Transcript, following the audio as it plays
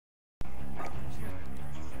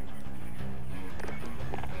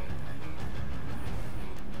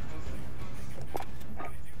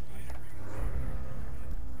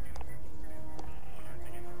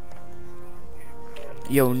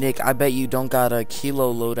Yo, Nick, I bet you don't got a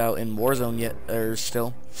kilo loadout in Warzone yet, or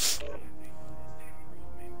still.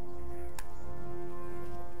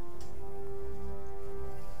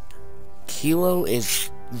 Kilo is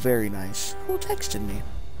very nice. Who texted me?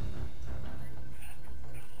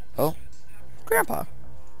 Oh, Grandpa.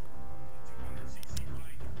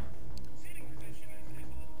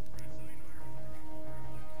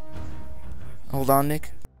 Hold on,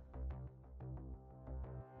 Nick.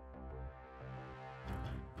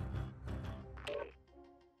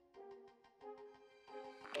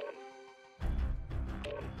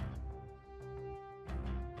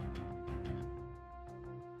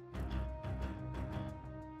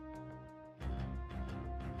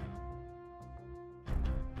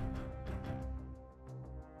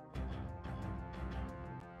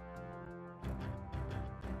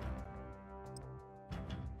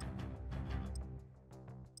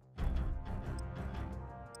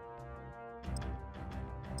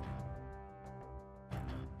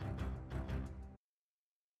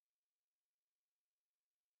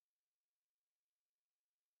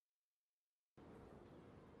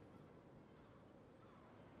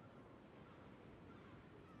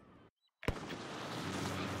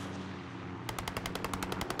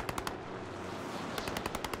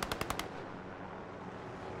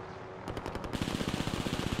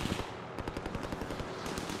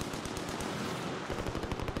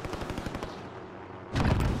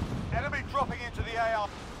 Dropping into the AR.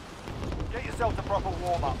 Get yourself to proper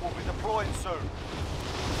warm-up. We'll be deploying soon.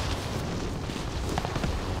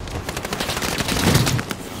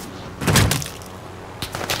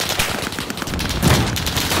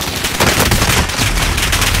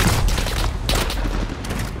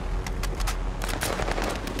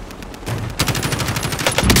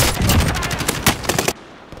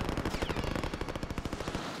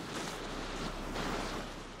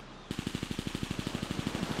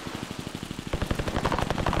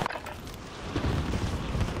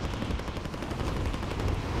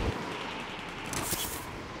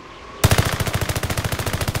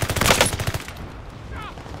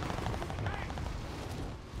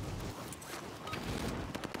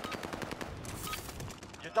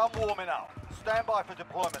 Done warming up. Stand by for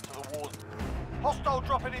deployment to the wars. Hostile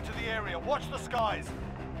dropping into the area. Watch the skies.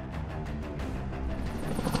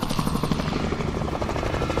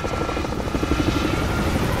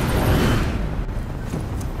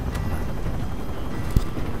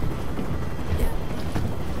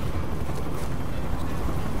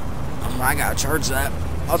 I gotta charge that.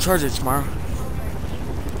 I'll charge it tomorrow.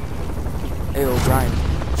 Hey, old Brian.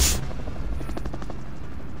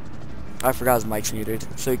 I forgot his mic's muted.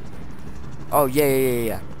 So, oh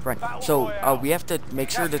yeah. Right. So, we have to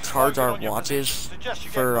make sure to charge our watches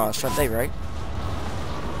for Sunday, right?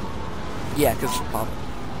 Yeah, cause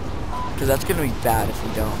that's gonna be bad if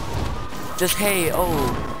we don't. Just hey,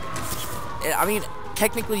 I mean,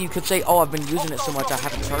 technically you could say, oh, I've been using it so much I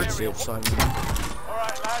haven't charged it. So I mean. All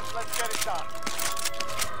right, lads, let's get it done.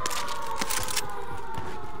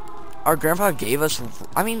 Our grandpa gave us.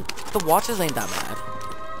 I mean, the watches ain't that bad.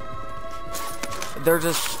 They're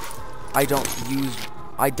just, I don't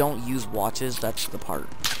use watches, that's the part.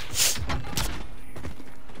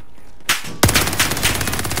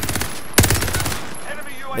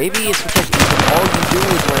 Maybe it's because all you do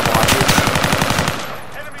is wear watches.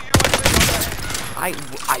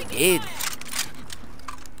 I did.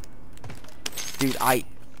 Dude,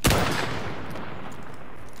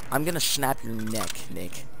 I'm gonna snap your neck,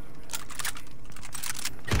 Nick.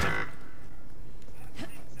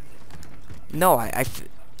 No, I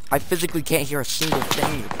physically can't hear a single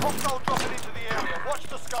thing. Hostile dropping into the area. Watch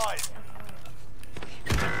the skies.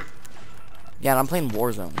 Yeah, and I'm playing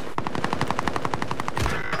Warzone.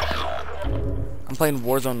 I'm playing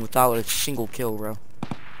Warzone without a single kill, bro.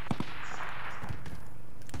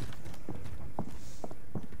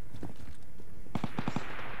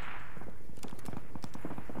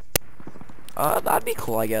 That'd be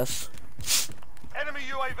cool, I guess. Enemy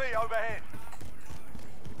UAV overhead.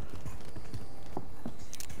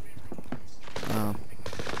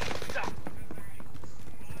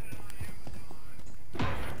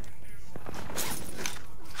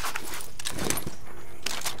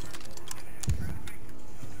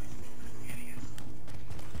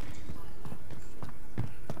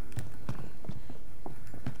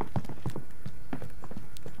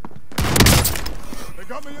 They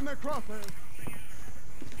got me in their crosshairs.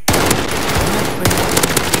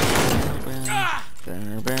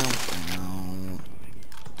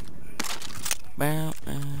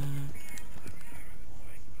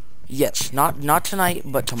 Yes, not tonight,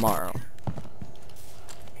 but tomorrow.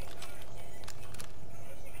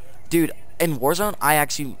 Dude, in Warzone,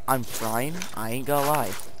 I'm frying. I ain't gonna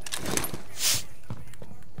lie.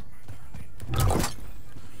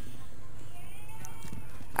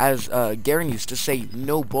 As Garen used to say,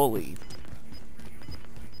 no bully.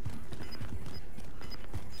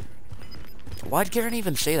 Why'd Garen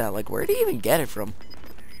even say that? Like, where'd he even get it from?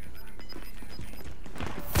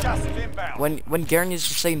 Gas is inbound. When Garen used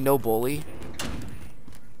to say no bully,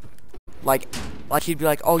 like he'd be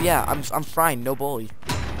like, oh yeah, I'm fine, no bully.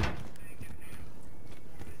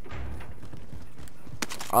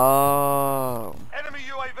 Oh. Enemy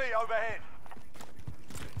UAV overhead.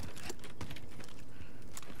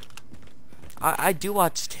 I do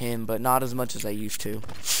watch him, but not as much as I used to.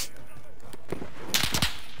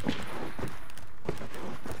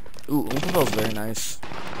 Ooh, Oompaville's very nice.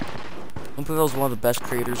 Oompaville's one of the best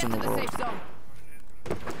creators in the world.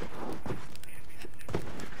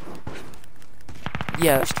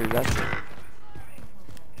 Yeah, that's true, that's true.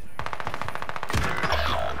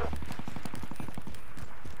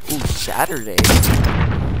 Ooh, Saturday.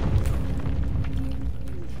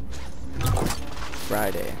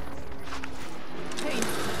 Friday.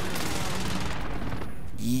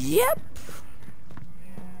 Yep.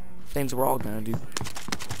 Things we're all gonna do.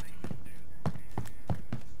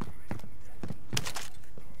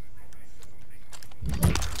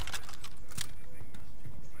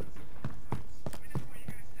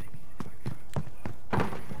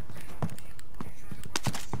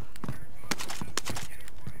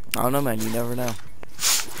 I don't know, man. You never know.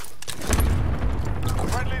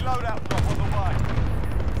 Friendly loadout drop on the way.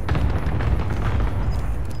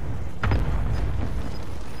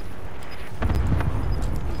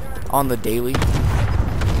 On the daily.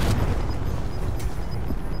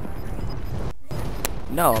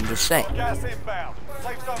 No, I'm just saying. Gas inbound.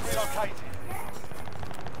 Safe zone relocated.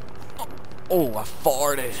 Oh, I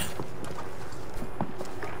farted.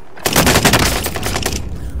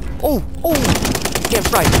 Oh, get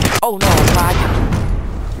right. Oh no, I'm lagging.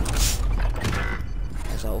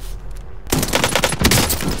 Myself.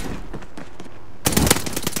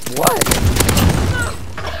 What?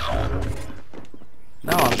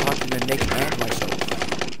 No, I'm talking to Nick and myself.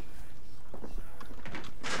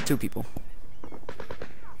 2 people.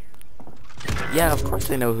 Yeah, of course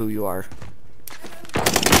they know who you are.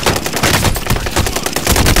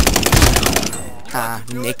 Ah,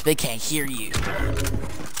 Nick, they can't hear you.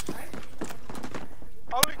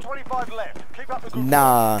 Only 25 left. Keep up the good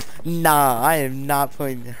Nah, I am not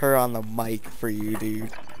putting her on the mic for you,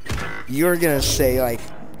 dude. You're gonna say, like,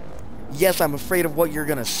 yes, I'm afraid of what you're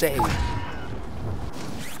gonna say.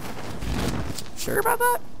 Sure about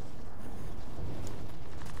that?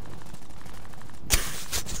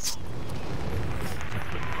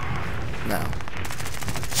 No.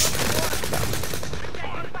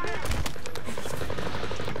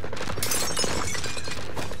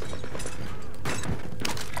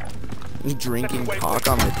 Drinking cock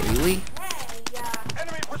on the daily?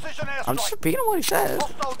 Enemy precision airstrike. I'm just repeating what he says.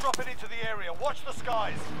 Hostile dropping into the area. Watch the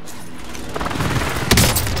skies.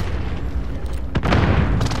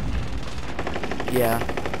 Yeah.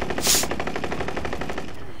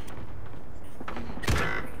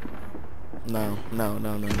 No. Marking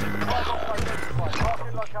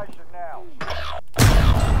location now.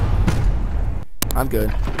 I'm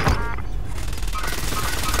good.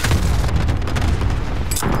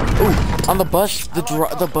 Ooh, on the bus,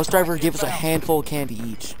 the bus driver gave us a handful of candy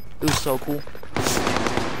each. It was so cool.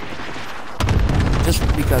 Just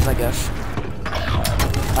because, I guess.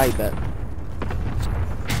 I bet.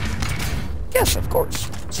 Yes, of course.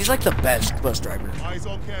 She's like the best bus driver. Eyes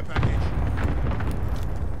on care package.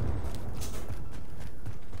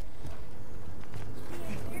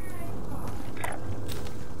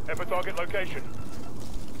 Have a target location.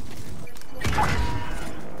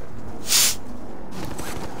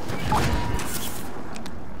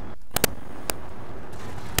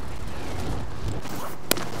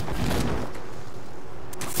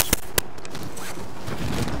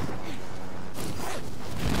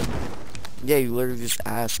 Yeah, you literally just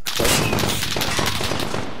ask questions.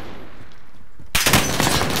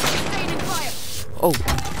 Oh.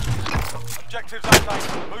 Objectives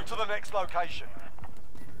updated. Move to the next location.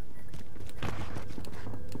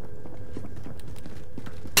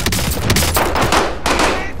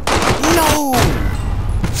 No!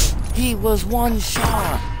 He was one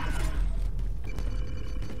shot.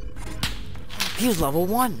 He was level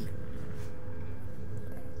 1.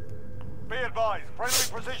 Be advised, friendly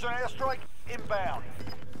precision airstrike inbound.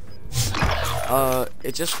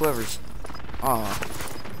 It's just whoever's.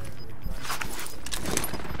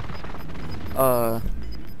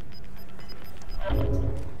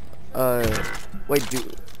 Wait,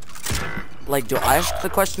 dude. Like, do I ask the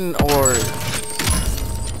question or?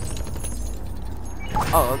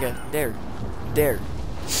 Oh, okay. There.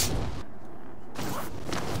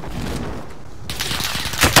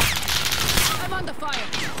 I'm under fire.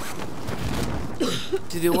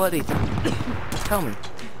 To do what, Ethan? Tell me,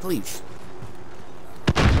 please.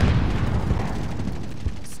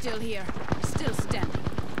 Still here. Still standing.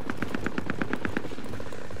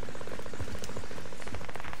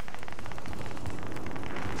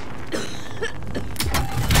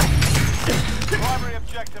 Primary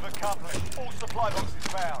objective accomplished. All supply boxes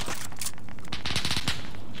found.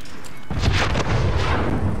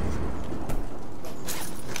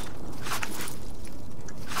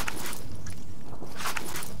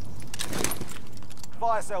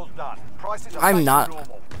 Fire sale's done. Prices are I'm back to not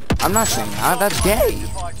normal. I'm not saying that. That's gay.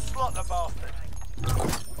 Slot the bastard.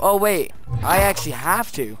 Oh wait, I actually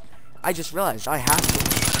have to. I just realized I have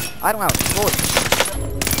to. I don't have a choice.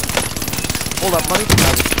 Hold up, let me think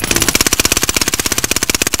about this.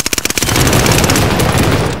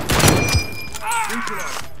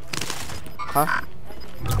 Huh?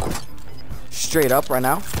 Straight up right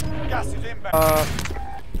now? Gas is inbound.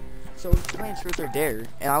 So it's playing Truth or Dare,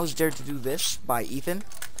 and I was dared to do this by Ethan.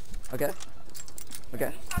 Okay?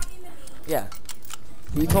 Okay? Yeah.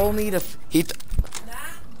 He told me to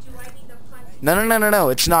No,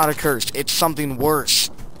 it's not a curse. It's something worse.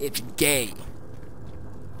 It's gay.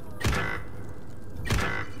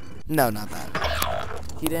 No, not that.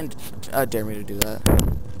 He didn't dare me to do that.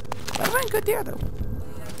 That was a good dare, though.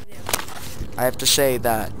 I have to say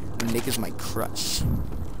that Nick is my crush.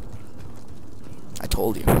 I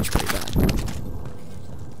told you, it's pretty bad.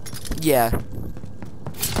 Yeah.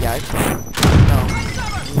 Yeah, no.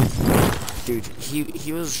 Dude,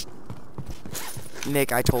 he was...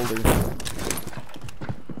 Nick, I told her.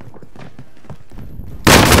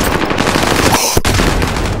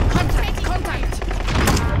 Contact!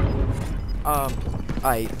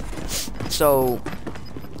 So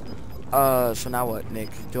now what, Nick?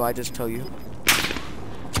 Do I just tell you?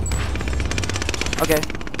 Okay.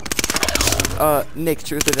 Nick,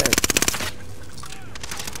 truth or dare?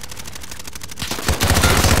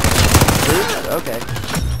 Truth? Okay.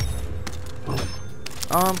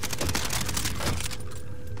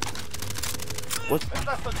 What? There's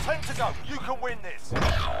less than 10 to go. You can win this.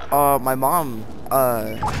 My mom,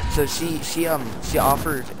 so she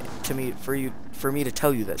offered to me for me to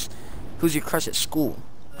tell you this. Who's your crush at school?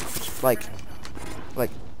 Like.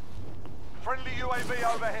 Friendly UAV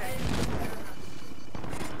overhead.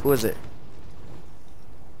 Who is it?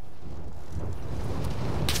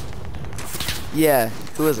 Yeah,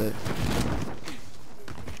 who is it?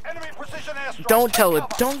 Enemy precision airstrike. Don't tell it.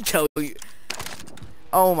 Cover. Don't tell you.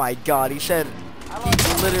 Oh my God, he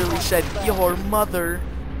literally said your mother.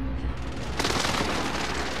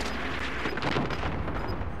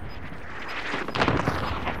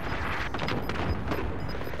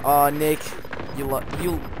 Nick, you. I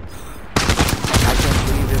can't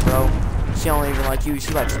believe it, bro. She don't even like you.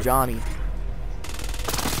 She likes Johnny.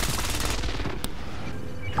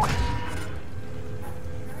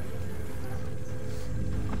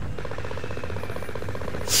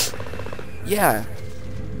 Yeah.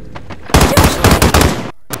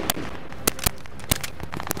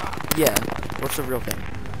 Yeah. What's the real thing?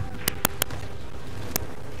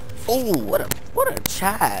 Oh, what a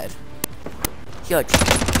Chad. He likes,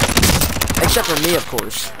 except for me, of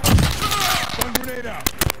course. One grenade out.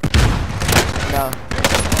 No.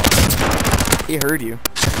 He heard you.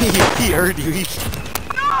 he heard you.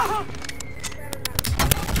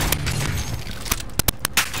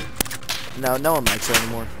 No one likes her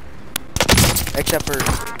anymore. Except for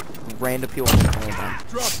random people from Columbine.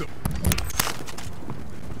 Dropped him.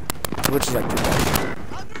 Which is like 2 guys.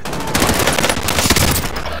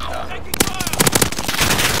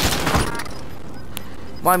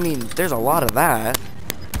 Well, I mean, there's a lot of that.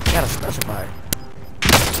 You gotta specify.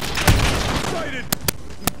 Sighted.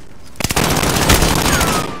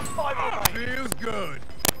 Feels good.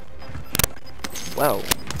 Well.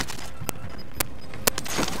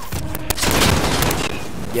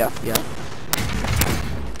 Yeah.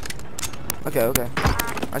 Okay.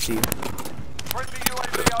 I see you. Friendly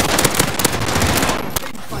UAV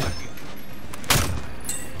overhead.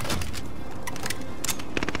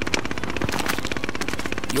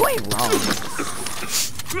 You ain't wrong.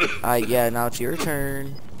 Yeah, now it's your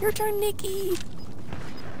turn. Your turn, Nikki.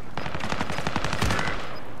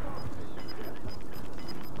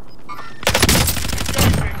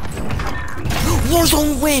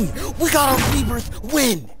 Warzone win! We got our rebirth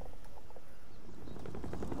win!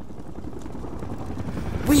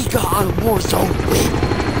 We got a Warzone win!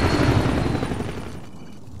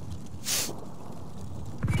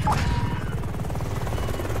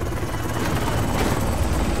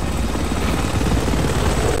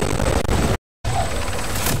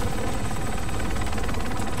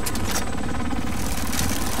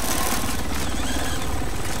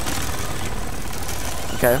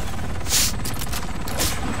 Okay.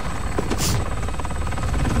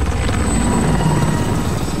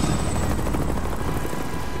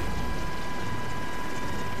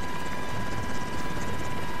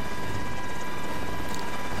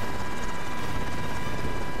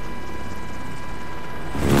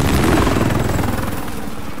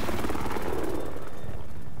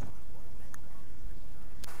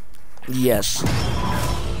 Yes.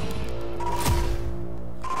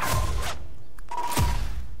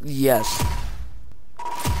 Yes.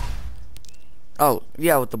 Oh,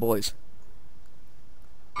 yeah, with the boys.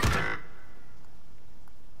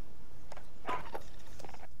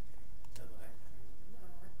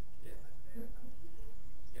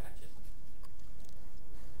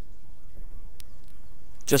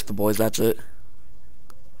 Just the boys, that's it.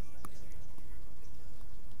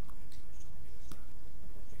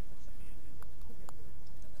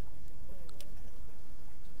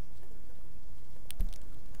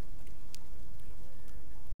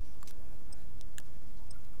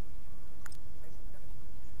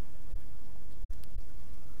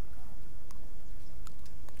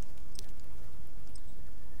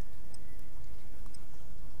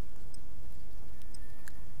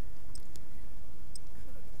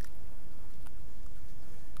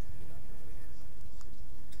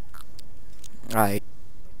 Alright.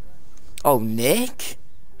 Oh, Nick?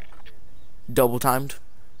 Double timed.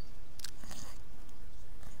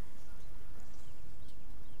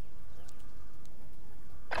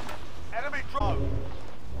 Enemy drone.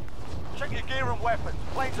 Check your gear and weapons.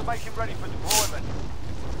 Planes are making ready for deployment.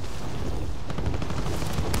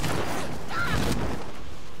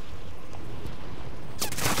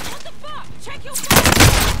 What the fuck? Check your phone!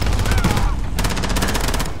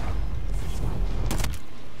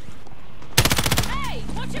 Hey,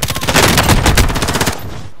 watch your phone!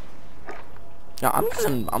 No,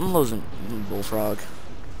 I'm losing Bullfrog.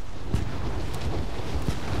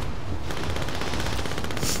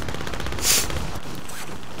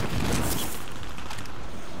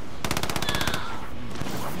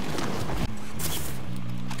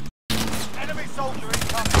 Enemy soldier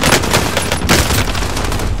incoming.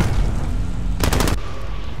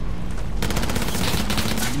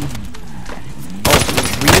 Oh,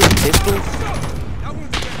 weird pistol? That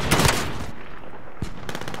one's dead.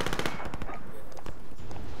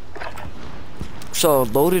 So, a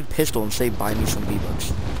loaded pistol and say buy me some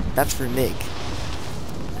V-Bucks. That's for Nick.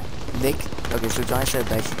 Nick, okay, so Johnny said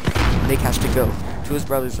that Nick has to go to his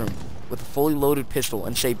brother's room with a fully loaded pistol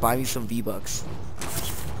and say buy me some V-Bucks.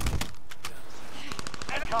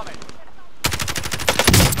 Incoming.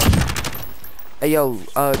 Hey yo,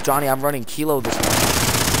 Johnny, I'm running Kilo this morning.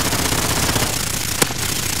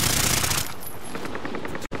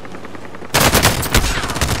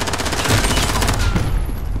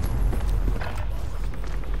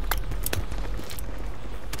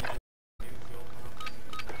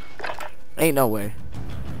 Ain't no way.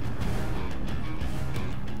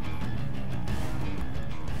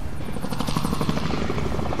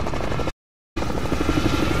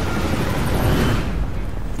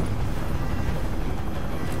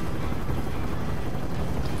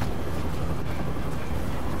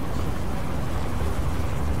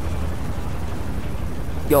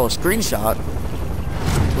 Yo, a screenshot?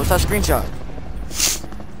 What's that screenshot?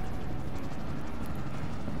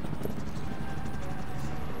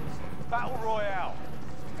 Battle Royale.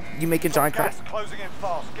 You making Johnny cry? Gas closing in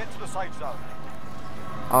fast. Get to the safe zone.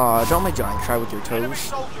 Don't make Johnny cry with your Enemy toes.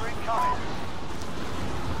 soldier incoming.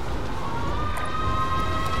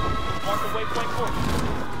 Mark the waypoint course.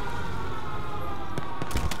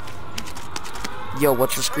 Yo,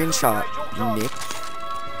 what's the screenshot, Nick?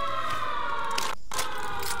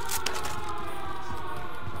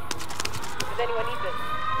 Does anyone need this?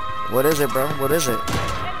 What is it, bro? What is it?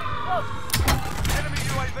 Enemy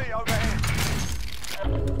UAV overhead.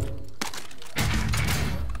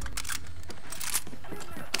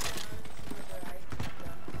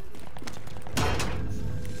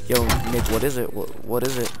 Yo, Nick, what is it? What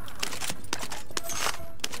is it?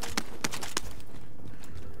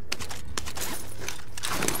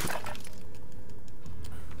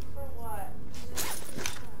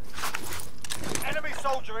 Enemy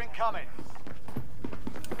soldier incoming.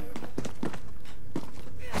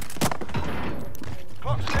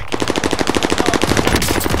 Clock's ticking.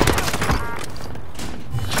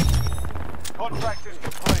 Contract is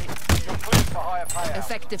complete. You're cleared for higher payout.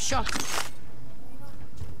 Effective shot.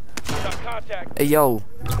 Got contact. Hey, yo,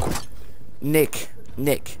 Nick.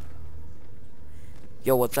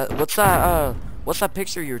 Yo, what's that? What's that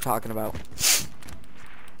picture you were talking about?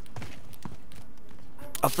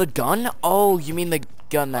 Of the gun? Oh, you mean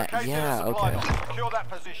gun that. Located a Yeah, supply okay. box. Secure that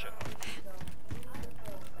position.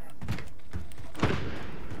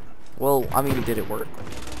 Well, I mean, did it work?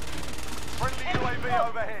 Friendly UAV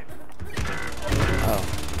overhead. Oh.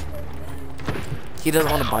 He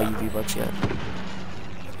doesn't want to buy you V-Bucks yet.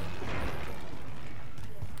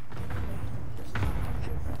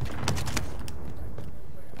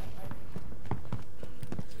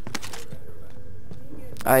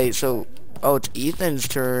 Alright, so... Oh, it's Ethan's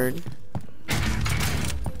turn.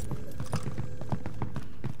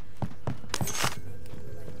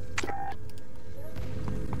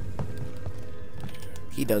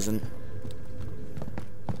 He doesn't.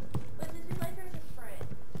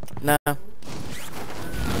 Nah.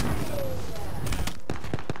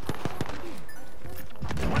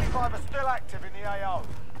 25 are still active in the AO.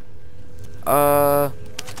 I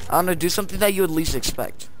don't know, do something that you would least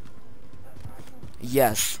expect.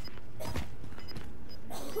 Yes.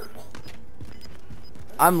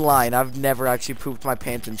 I'm lying, I've never actually pooped my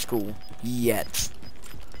pants in school. Yet.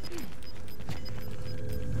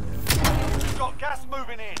 You've got gas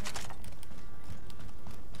moving in.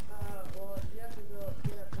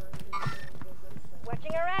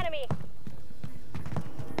 Watching our enemy.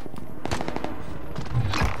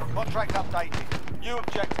 Contract updated. New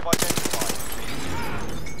objective identified.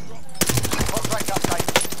 Contract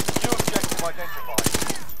updated. New objective identified.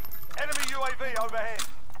 Enemy UAV overhead.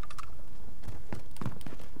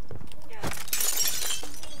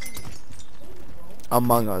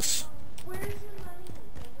 Among Us.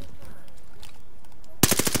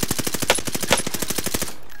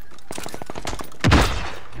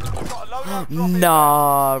 Got a loadout drop in.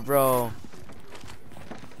 Nah, bro.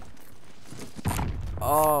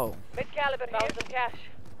 Oh. Mid-caliber found some cash.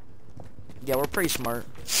 Yeah, we're pretty smart.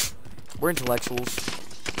 We're intellectuals.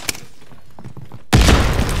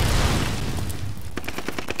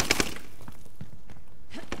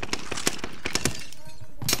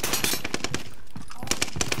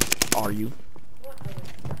 Are you?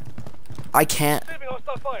 I can't. Receiving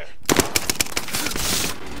hostile fire.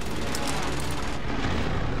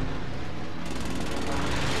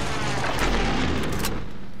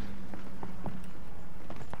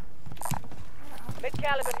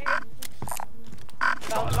 Mid-caliber here.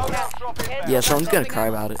 Found some Loadout cash. drop in. Heads Yeah, up, someone's gonna dropping cry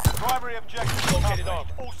ammo. about it. Primary objective located off.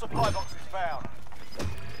 All supply boxes found.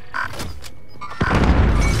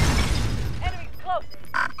 Enemies close.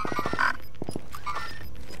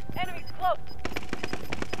 Enemies close.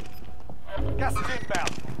 Gas is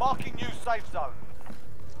inbound. Marking new safe zone.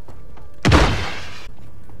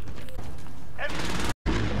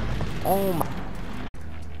 Oh my.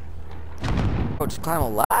 Oh, just climb a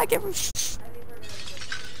lag every.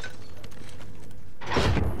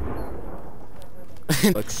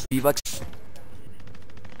 Bucks. V-Bucks.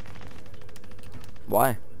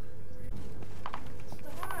 Why?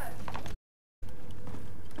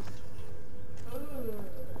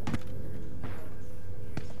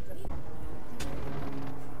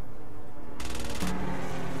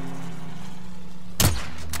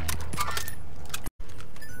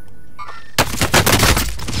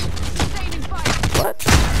 What?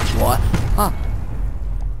 What? Huh?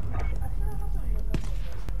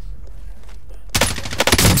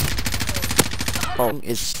 Oh,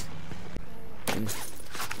 is.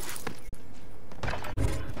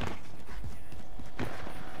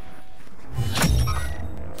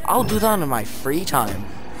 I'll do that in my free time.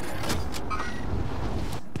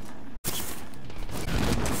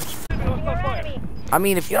 I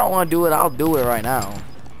mean, if you don't want to do it, I'll do it right now.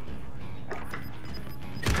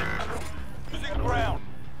 Losing ground.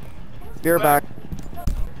 Be right back.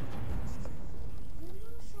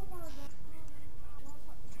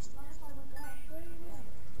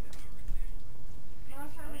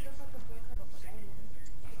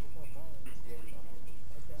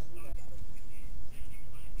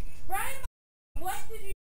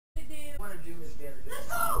 What did you do? Let's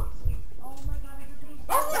go! Oh my god, they're getting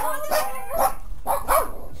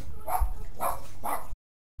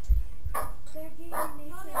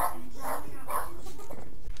naked and running out.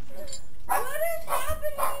 What is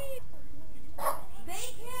happening? They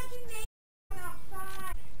can't be naked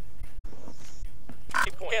outside.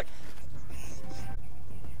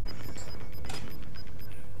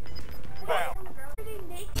 Inbound. Are they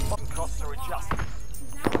naked? Costs are adjusted.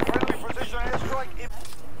 Friendly precision airstrike in.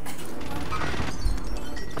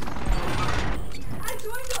 I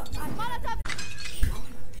joined up.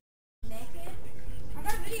 Naked? I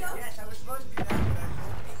got a video. Yes, I was supposed to do that,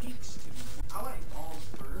 but I went balls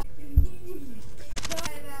first.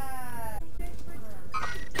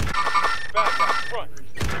 Back up, front.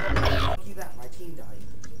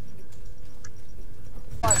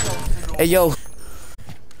 Hey yo,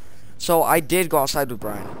 So I did go outside with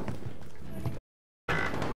Brian.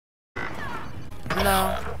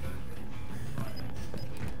 No.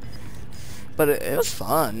 But it was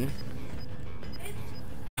fun.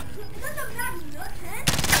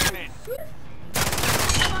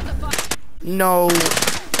 No.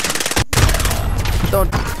 Don't.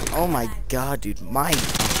 Oh my god, dude. My.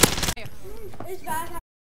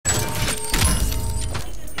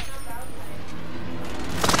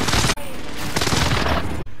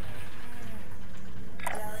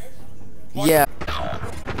 Yeah.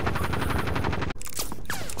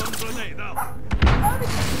 Stun grenade out.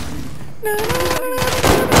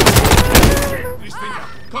 This thing out.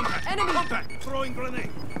 Contact. Enemy. Contact. Throwing grenade.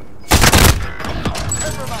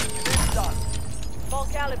 Everyone, you're nearly done. Small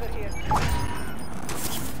caliber here.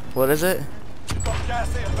 What is it? Got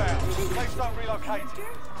gas inbound. Please don't relocate.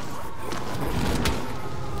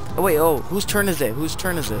 Oh wait. Oh, whose turn is it? Whose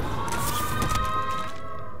turn is it?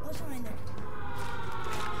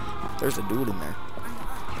 There's a dude in there.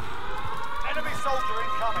 Enemy soldier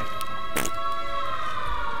incoming.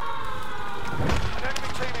 An enemy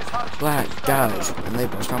team is hunting. Black guys, and they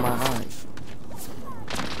burst on my eyes.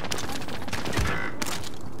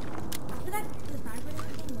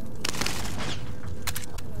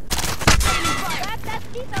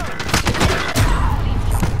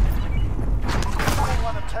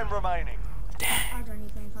 One of 10 remaining.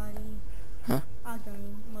 Huh?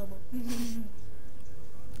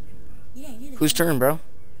 Whose turn, bro?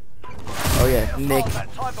 Oh yeah, Nick.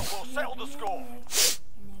 That time that will settle the score.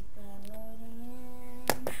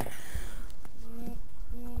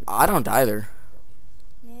 I don't either.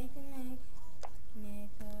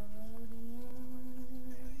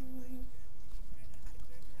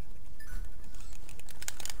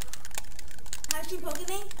 How's your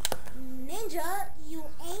Pokemon? Ninja, you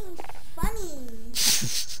ain't funny.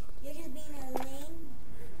 You're just being a lame.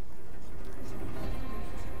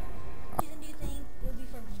 Season do you think will be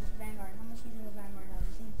for Vanguard? How much season will Vanguard have?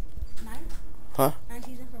 You think 9? Huh? 9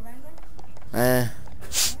 season for Vanguard?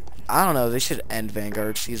 I don't know. They should end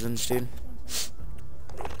Vanguard seasons, dude.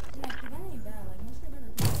 Yeah, that ain't bad. Like, most of them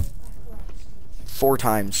are good. 4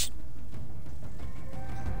 times.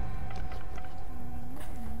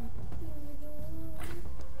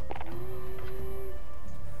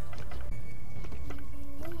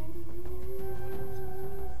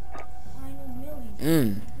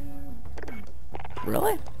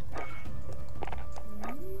 Really?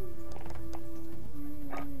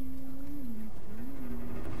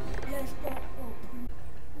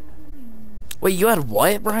 Wait, you had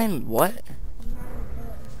what, Brian? What?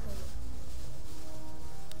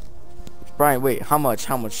 Brian, wait, how much?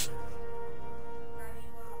 How much?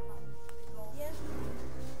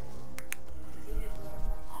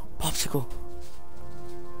 Popsicle.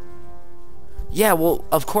 Yeah, well,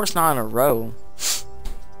 of course not in a row.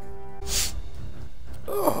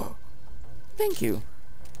 Oh, thank you.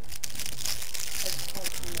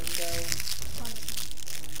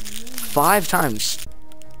 5 times.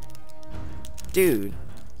 Dude.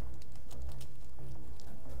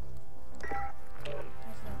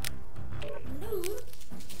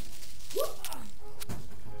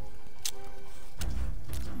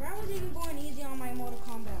 Brown was even going easy on my Mortal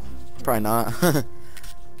Kombat. Probably not.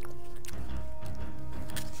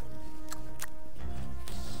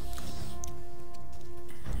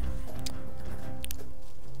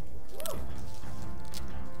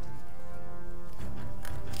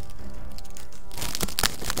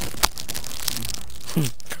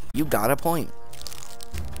 You got a point.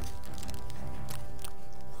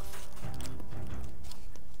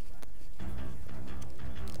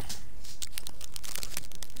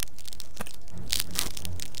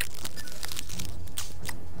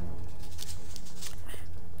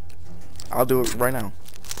 I'll do it right now.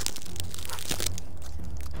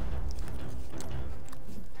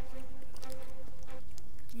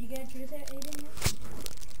 You get a truth at Aiden yet?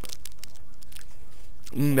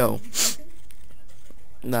 No.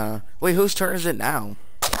 Nah. Wait, whose turn is it now?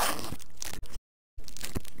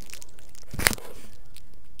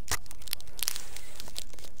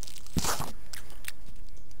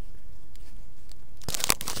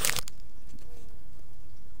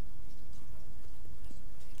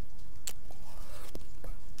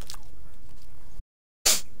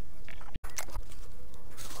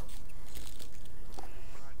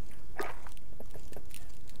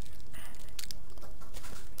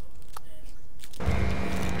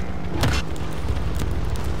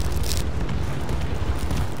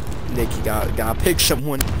 Nick, you gotta pick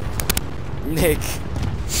someone. Nick.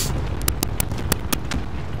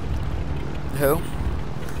 Who?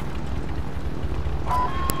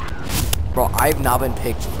 Bro, I've not been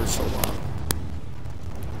picked for so long.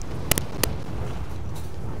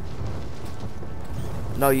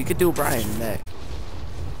 No, you could do Brian next.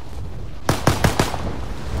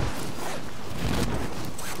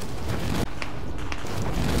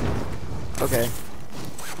 Okay.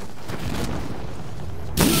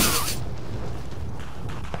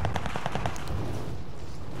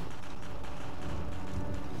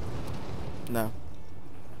 No.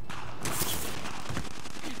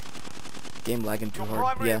 Game lagging too Your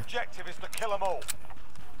hard. primary Yeah. objective is to kill them all.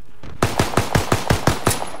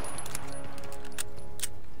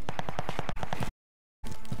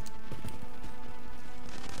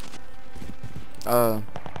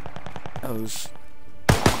 Those.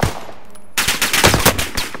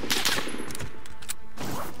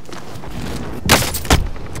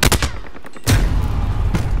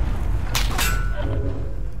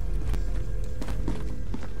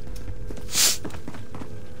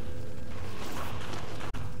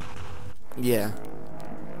 Yeah.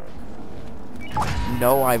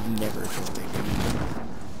 No, I've never kissed a dude.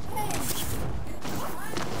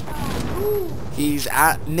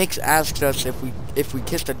 Nick's asked us if we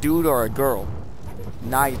kissed a dude or a girl.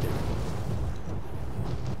 Neither.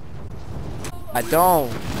 I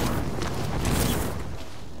don't.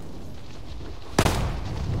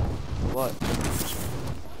 What?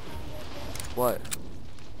 What?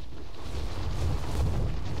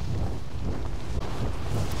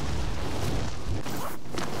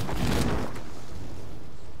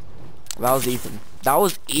 That was Ethan. That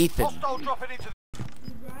was Ethan. Hostile dropping into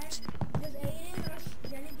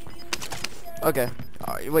Okay.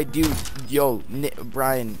 Wait, dude. Yo,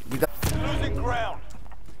 Brian, losing ground.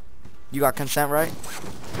 you got consent, right?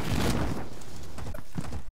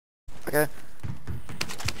 Okay.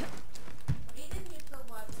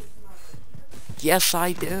 Yes,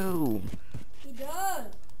 I do. He does.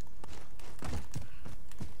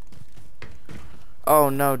 Oh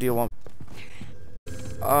no, do you want?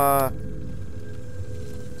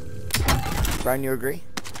 Brian, you agree?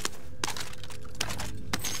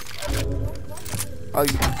 Oh,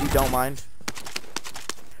 you don't mind?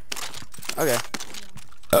 Okay.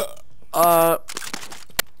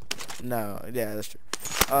 No, yeah, that's true.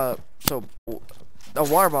 So, a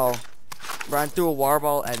water ball, Brian threw a water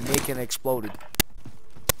ball at Nick and exploded.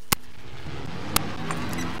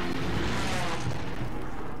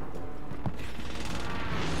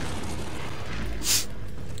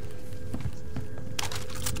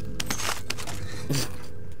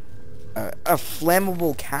 A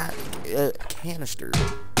flammable canister.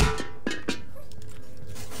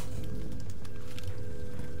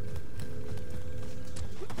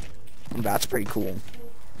 That's pretty cool.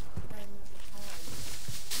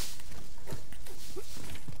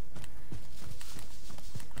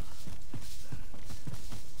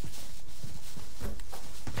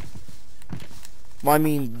 Well, I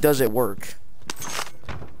mean, does it work?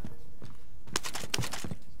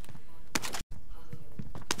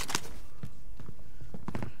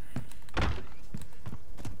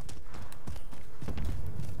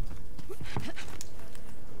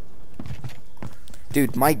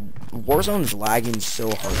 Dude, my Warzone's lagging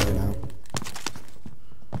so hard right now.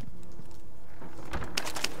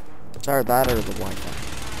 It's either that or the Wi-Fi.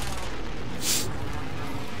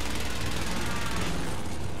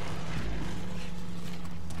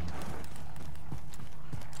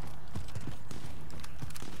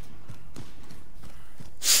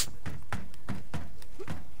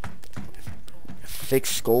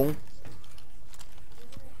 Fixed skull?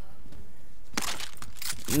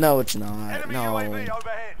 No, it's not. Enemy No. UAV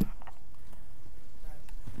overhead.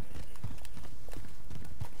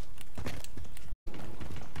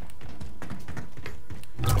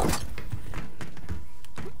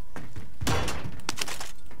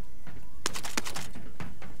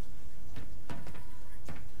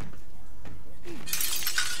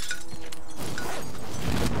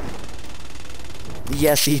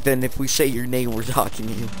 Yes, Ethan, if we say your name, we're talking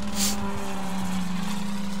to you.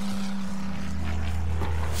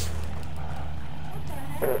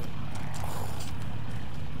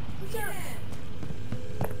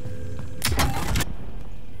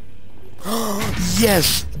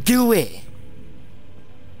 Yes, do it.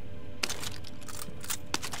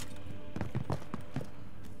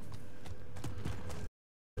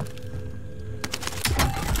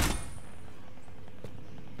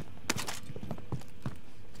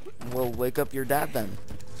 Well, wake up your dad then.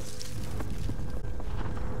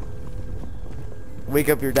 Wake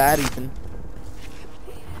up your dad, Ethan.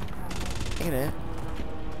 Ain't it?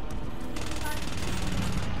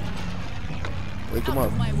 Wake him Out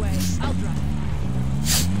up. of my way. I'll drive.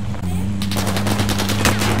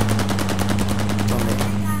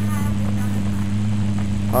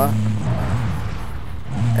 Huh?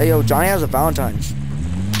 Hey, yo, Johnny has a Valentine's.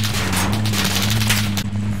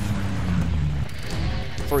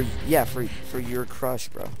 For your crush,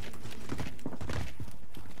 bro.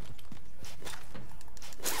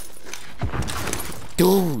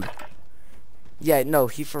 Dude. Yeah, no,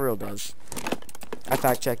 he for real does. I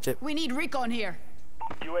fact checked it. We need recon here.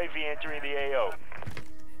 UAV entering the AO.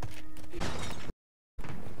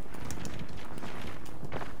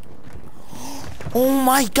 Oh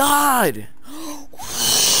my god!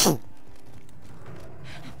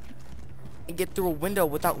 And get through a window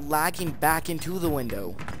without lagging back into the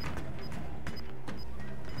window.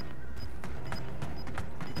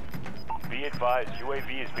 Be advised,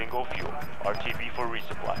 UAV is bingo fuel. RTB for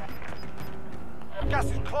resupply. Gas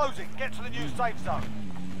is closing. Get to the new safe zone.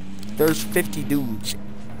 There's 50 dudes.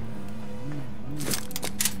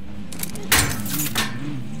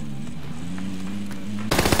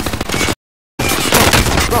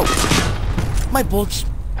 Bro, my bullets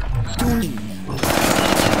do me.